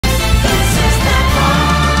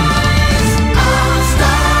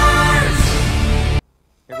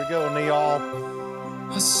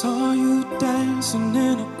I saw you dancing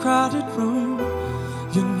in a crowded room.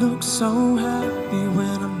 You look so happy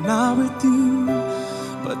when I'm not with you.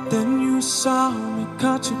 But then you saw me,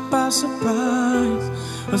 caught you by surprise.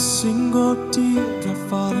 A single teardrop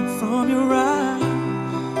falling from your eye.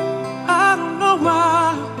 I don't know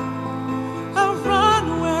why I run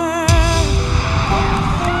away.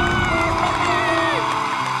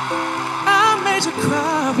 I made you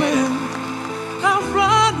cry when I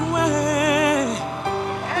run away.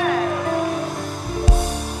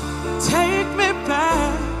 Take me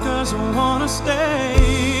back, 'cause I wanna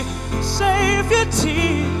stay. Save your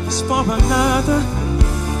tears for another.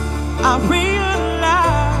 I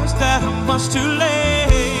realize that I'm much too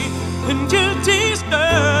late, and you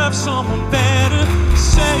deserve someone better.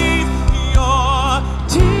 Save your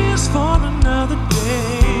tears for another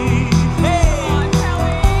day. Hey.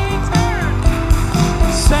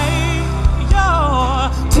 Save your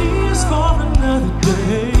tears for another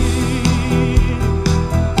day.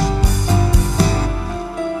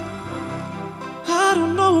 I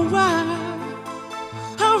don't know why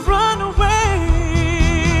I run away.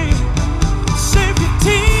 Save your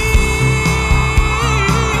tears,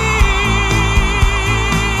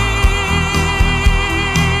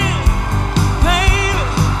 baby.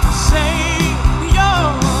 Save your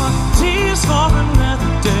tears for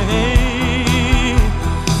another day.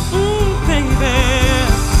 Baby,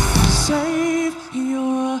 save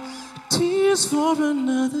your tears for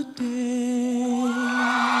another day.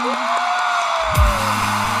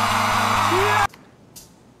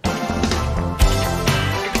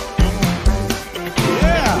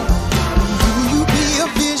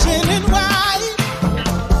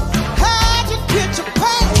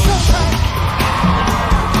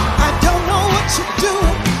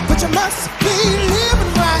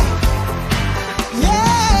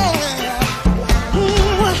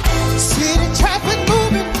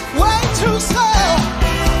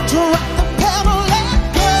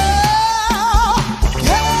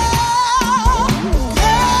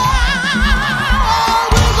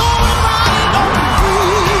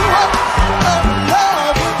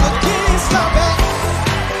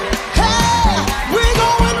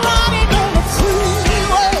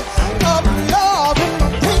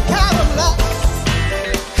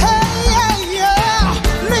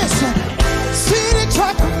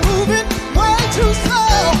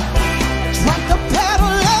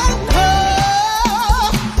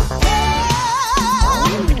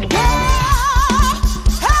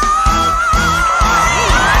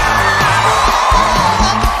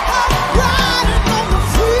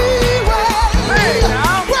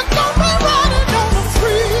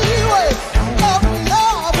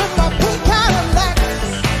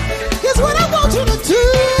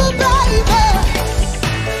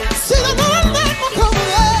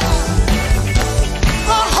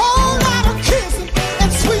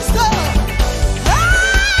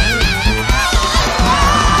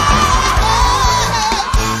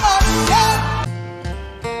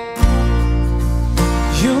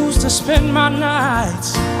 To spend my nights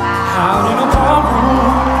out in a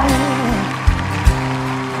ballroom.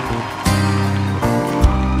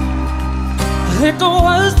 Liquor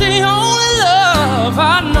was the only love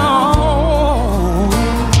I know.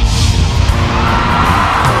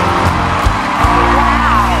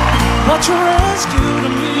 But you rescued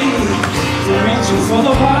me, reaching for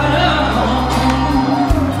the water.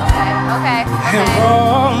 Okay. And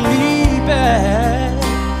brought me back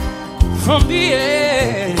from the edge.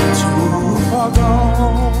 Far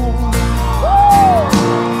gone.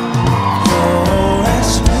 You're as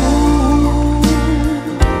smooth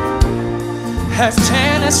as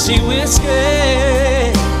Tennessee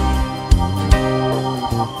whiskey.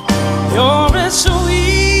 You're as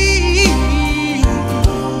sweet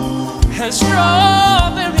as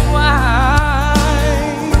strawberry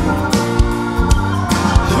wine.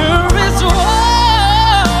 You're as warm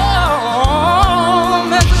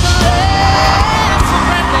as the land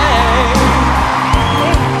surrender.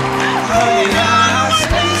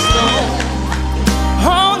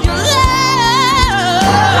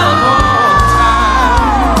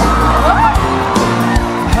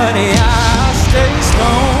 Honey, I'll stay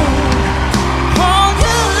strong on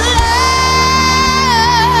your love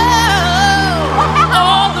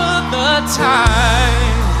all of the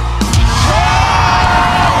time.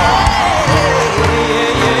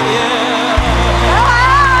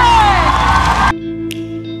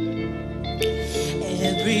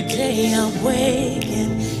 Every day I'm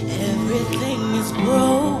waking, everything is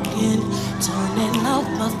broken. Turning off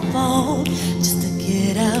my phone just to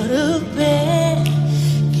get out of bed.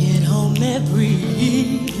 Get home every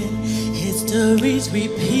evening, history's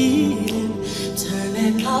repeating.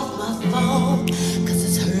 turning off my phone, 'cause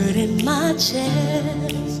it's hurting my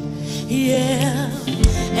chest. Yeah,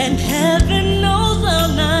 and heaven knows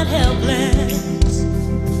I'm not helpless.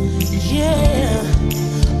 Yeah,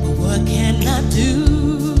 but what can I do?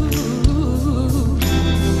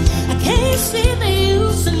 I can't see the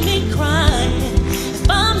use in me crying if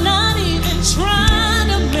I'm not even trying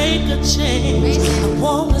to make a change. I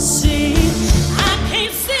wanna see. I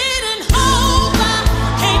can't sit and hold up.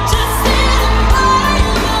 Can't just sit and wait.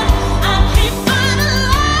 I can't find a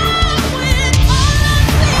life with all I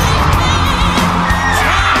see.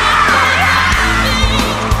 Trying to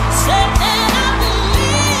said that I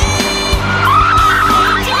believe. I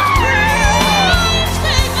can't just breathe.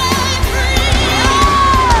 Stay back, breathe.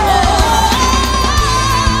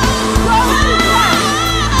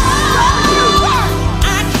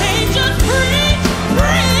 I can't just breathe,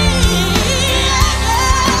 breathe.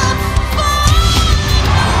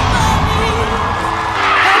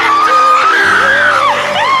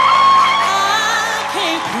 I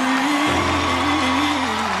can't breathe.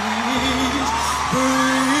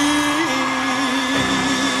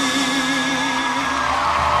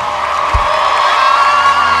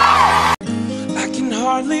 I can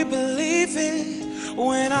hardly believe it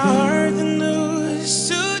when I heard the news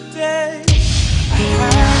today. I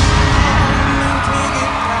had to take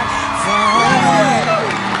it back from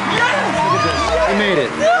He made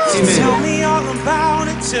it. He made Tell it. me all about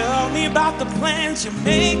it. Tell me about the plans you're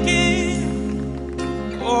making.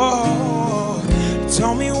 Oh,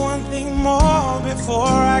 tell me one thing more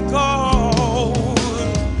before I go.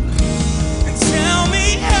 And tell me,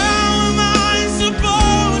 how am I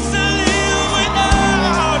supposed to live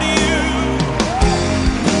without you?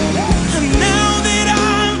 And now that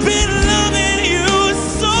I've been loving you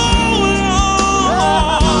so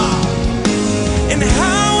long, and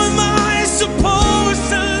how am I supposed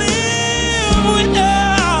to live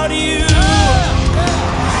without you?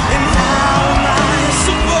 And how am I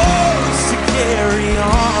supposed to carry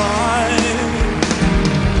on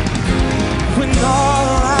when all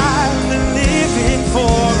I've been living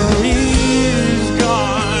for is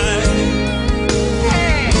gone?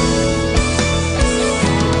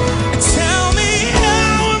 Tell me,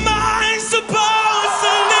 how am I supposed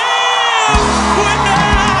to live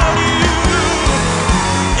without you?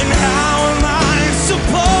 And how am I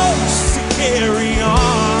supposed to carry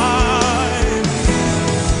on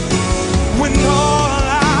when all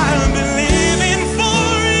I've been living for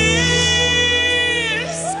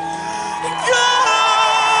is gone?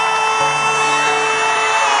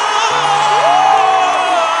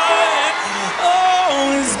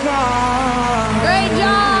 Oh, it's gone. Great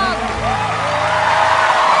job!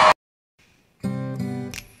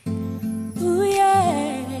 Ooh,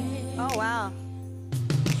 yeah. Oh, wow.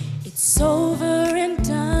 It's over and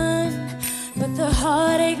done, but the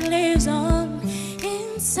heartache lives on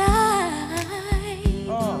inside.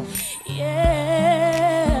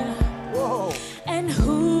 Yeah. Whoa. And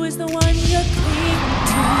who is the one you're clinging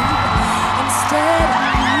to instead of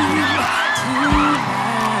me tonight?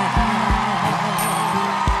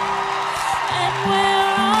 And where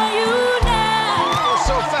are you now?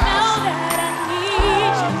 So fast. Now that I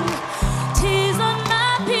need you, tears on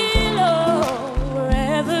my pillow.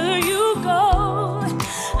 Wherever you go,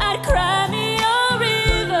 I'd cry me a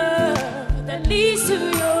river that leads to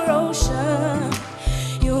your ocean.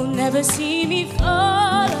 You'll never see me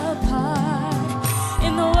fall apart.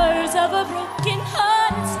 In the words of a broken